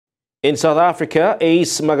In South Africa,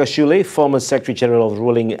 Ace Magashule, former Secretary General of the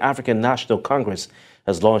ruling African National Congress,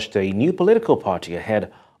 has launched a new political party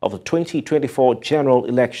ahead of the 2024 general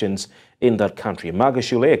elections in that country.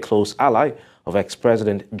 Magashule, a close ally of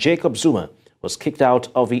ex-President Jacob Zuma, was kicked out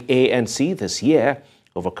of the ANC this year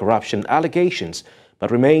over corruption allegations, but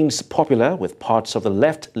remains popular with parts of the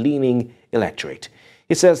left-leaning electorate.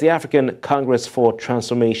 He says the African Congress for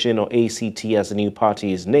Transformation, or ACT as the new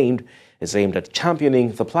party is named, is aimed at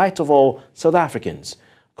championing the plight of all South Africans,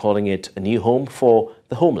 calling it a new home for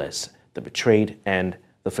the homeless, the betrayed and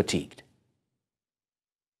the fatigued.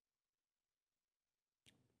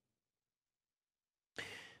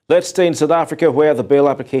 Let's stay in South Africa, where the bail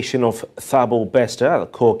application of Thabo Bester, the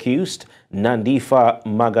co-accused Nandipha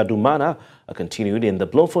Magudumana, continued in the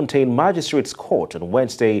Bloemfontein Magistrates Court on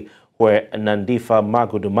Wednesday, where Nandipha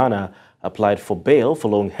Magudumana applied for bail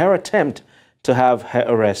following her attempt to have her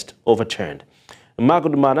arrest overturned.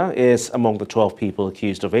 Magudumana is among the 12 people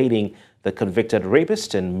accused of aiding the convicted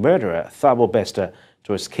rapist and murderer Thabo Bester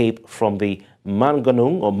to escape from the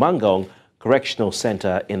Mangaung Correctional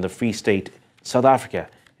Center in the Free State, South Africa,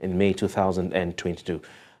 in May 2022.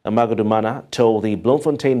 Magudumana told the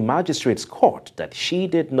Bloemfontein Magistrates Court that she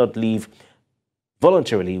did not leave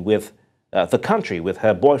voluntarily with the country with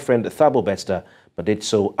her boyfriend Thabo Bester, but did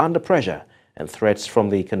so under pressure and threats from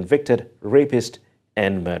the convicted rapist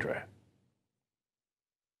and murderer.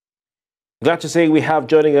 Glad to say we have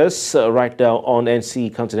joining us right now on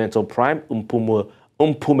NC Continental Prime,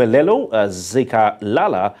 Mpumelelo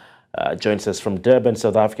Zikalala joins us from Durban,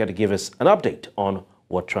 South Africa, to give us an update on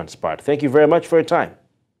what transpired. Thank you very much for your time.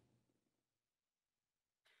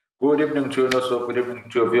 Good evening to you, and also good evening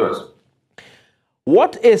to your viewers.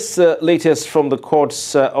 What is latest from the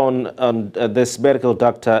courts on this medical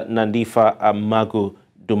doctor Nandipha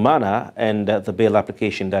Magudumana and the bail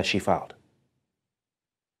application that she filed?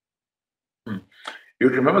 You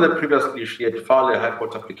remember that previously she had filed a high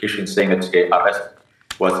court application saying that her arrest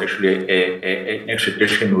was actually an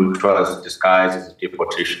extradition which was disguised as a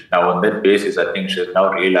deportation. Now, on that basis, I think she has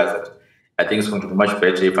now realized that I think it's going to be much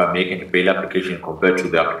better if I'm making a bail application compared to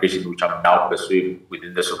the application which I'm now pursuing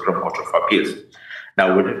within the Supreme Court of Appeals.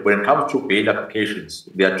 Now, when it comes to bail applications,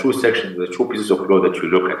 there are two sections, there are two pieces of law that you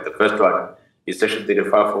look at. The first one is Section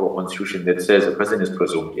 35 of our Constitution that says a person is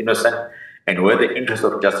presumed innocent, and where the interest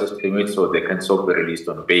of justice permits so, they can so be released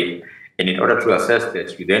on bail. And in order to assess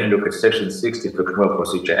that, you then look at Section 60 of the Criminal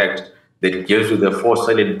Procedure Act that gives you the 4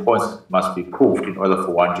 salient points that must be proved in order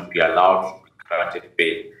for one to be allowed to be granted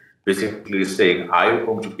bail. Basically saying, are you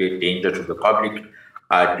going to be a danger to the public?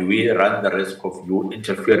 Do we run the risk of you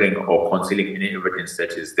interfering or concealing any evidence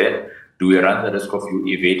that is there? Do we run the risk of you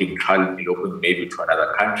evading trial and eloping maybe to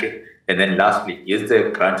another country? And then lastly, is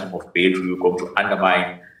the granting of bail to you going to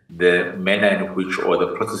undermine the manner in which, or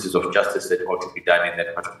the processes of justice that ought to be done in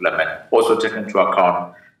that particular manner? Also take into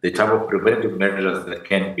account the type of preventive measures that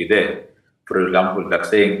can be there. For example, like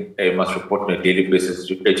saying you must report on a daily basis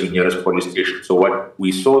to your nearest police station. So what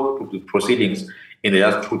we saw through the proceedings in the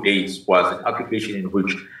last 2 days was an application in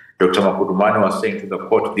which Dr. Magudumana was saying to the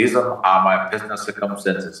court, these are my personal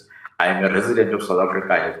circumstances. I am a resident of South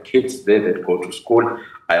Africa. I have kids there that go to school.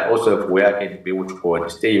 I also have where I can be able to go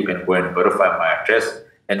and stay. You can go and verify my address.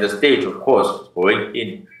 And the state, of course,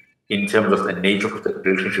 going in terms of the nature of the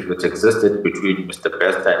relationship that existed between Mr.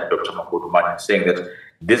 Bester and Dr. Magudumana, saying that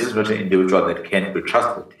this is not an individual that can be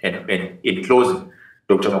trusted. And in closing,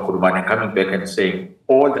 Dr. Magudumana coming back and saying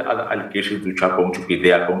all the other allegations which are going to be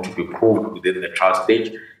there are going to be proved within the trial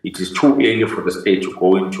stage. It is too early for the state to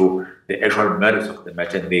go into the actual merits of the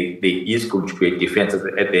matter, and there is going to be a defense at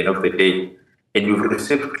the end of the day. And you've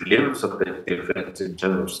received glimpses of the defense in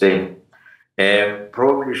terms of saying,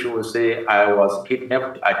 probably she will say, I was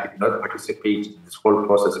kidnapped, I did not participate in this whole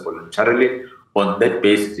process voluntarily. On that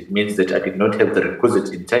basis, it means that I did not have the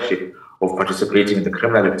requisite intention of participating in the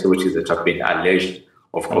criminal activities that have been alleged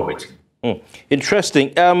of committing.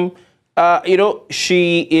 Interesting.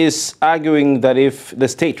 She is arguing that if the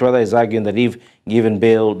state rather is arguing that if given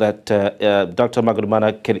bail that Dr.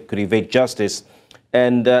 Magudumana could evade justice,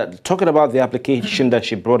 and talking about the application that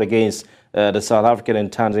she brought against the South African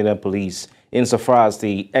and Tanzanian police insofar as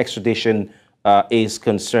the extradition is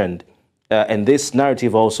concerned, and this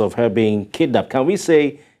narrative also of her being kidnapped, can we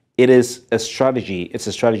say it is a strategy? It's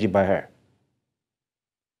a strategy by her.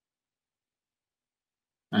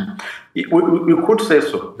 We could say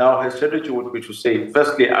so. Now, her strategy would be to say,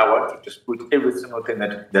 firstly, I want to dispute every single thing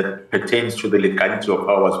that pertains to the legality of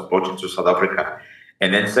how I was brought into South Africa.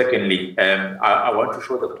 And then secondly, I want to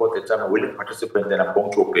show the court that I'm a willing participant and I'm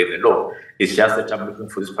going to obey the law. It's just that I'm looking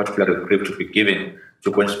for this particular reprieve to be given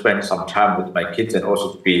to go and spend some time with my kids and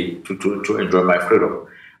also to enjoy my freedom.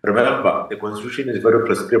 Remember, the Constitution is very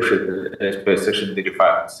prescriptive as per Section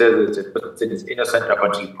 35. It says that a person is innocent up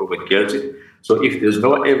until proven guilty. So if there's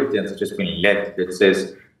no evidence that has been led that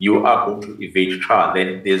says you are going to evade trial,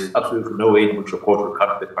 then there's absolutely no way in which a court will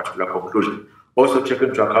come to that particular conclusion. Also take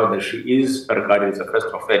into account that she is regarded as a first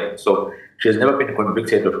offender. So she has never been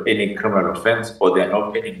convicted of any criminal offense, or there are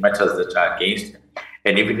no pending matters that are against her.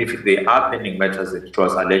 And even if there are pending matters that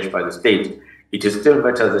was alleged by the state, it is still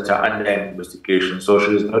matters that are under investigation. So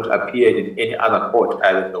she has not appeared in any other court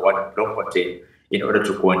other than the one in Bloemfontein in order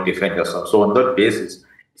to go and defend herself. So on that basis,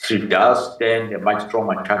 she does stand a much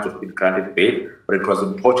stronger chance of being granted bail, but it was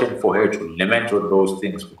important for her to lament on those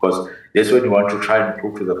things, because that's when you want to try and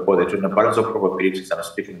prove to the court that in the balance of probabilities I'm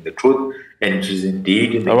speaking the truth, and it is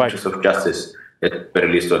indeed in the interest of justice that be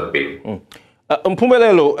released on bail.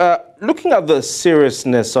 Mpumelelo, looking at the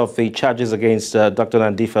seriousness of the charges against Dr.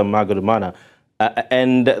 Nandipha Magudumana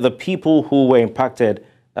and the people who were impacted,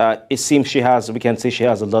 it seems we can say she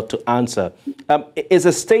has a lot to answer. Is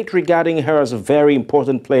the state regarding her as a very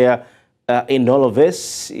important player in all of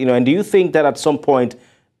this? And do you think that at some point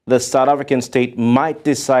the South African state might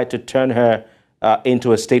decide to turn her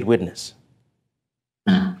into a state witness?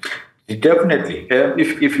 Definitely.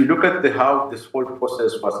 If you look at how this whole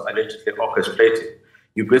process was allegedly orchestrated,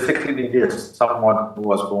 you basically needed someone who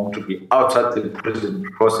was going to be outside the prison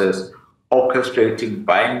process, orchestrating,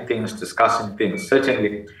 buying things, discussing things.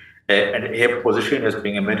 Certainly, and her position as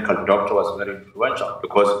being a medical doctor was very influential,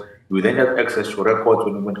 because we then have access to records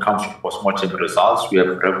when it comes to postmortem results. We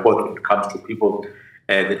have records when it comes to people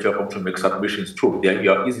that you're going to make submissions to.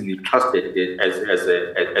 You are easily trusted as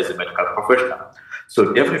a medical professional.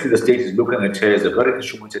 So definitely the state is looking at her as a very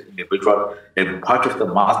instrumented individual and part of the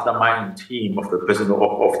mastermind team of the person,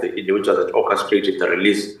 of the individual that orchestrated the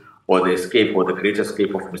release or the escape or the great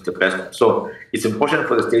escape of Mr. Bester. So it's important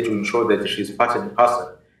for the state to ensure that she's part and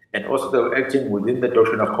parcel. And also they were acting within the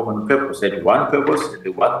doctrine of common purpose. They had one purpose, and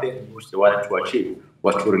the one thing which they wanted to achieve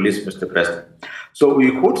was to release Mr. Bester. So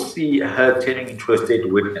we could see her turning into a state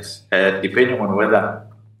witness, depending on whether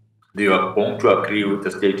they are going to agree with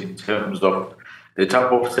the state in terms of the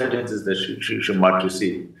type of sentences that she might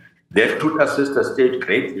receive. That could assist the state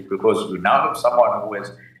greatly, because we now have someone who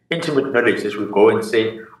has intimate knowledge that will go and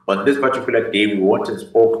say, on this particular day, we went and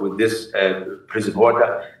spoke with this prison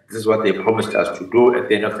warder. This is what they promised us to do. At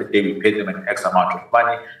the end of the day, we paid them an X amount of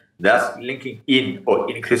money, thus linking in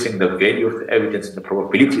or increasing the value of the evidence and the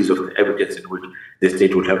probabilities of the evidence in which the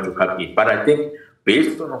state would have to come in. But I think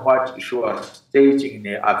based on what she was stating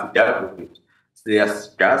in her affidavit, there's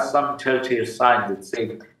just some telltale signs that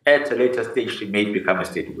say at a later stage she may become a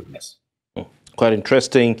state witness. Quite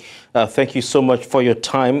interesting. Thank you so much for your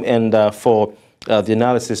time and for the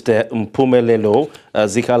analysis there. Mpumelelo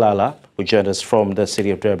Zikalala, who joined us from the city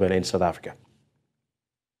of Durban in South Africa.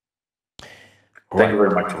 Thank you very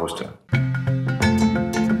much for hosting.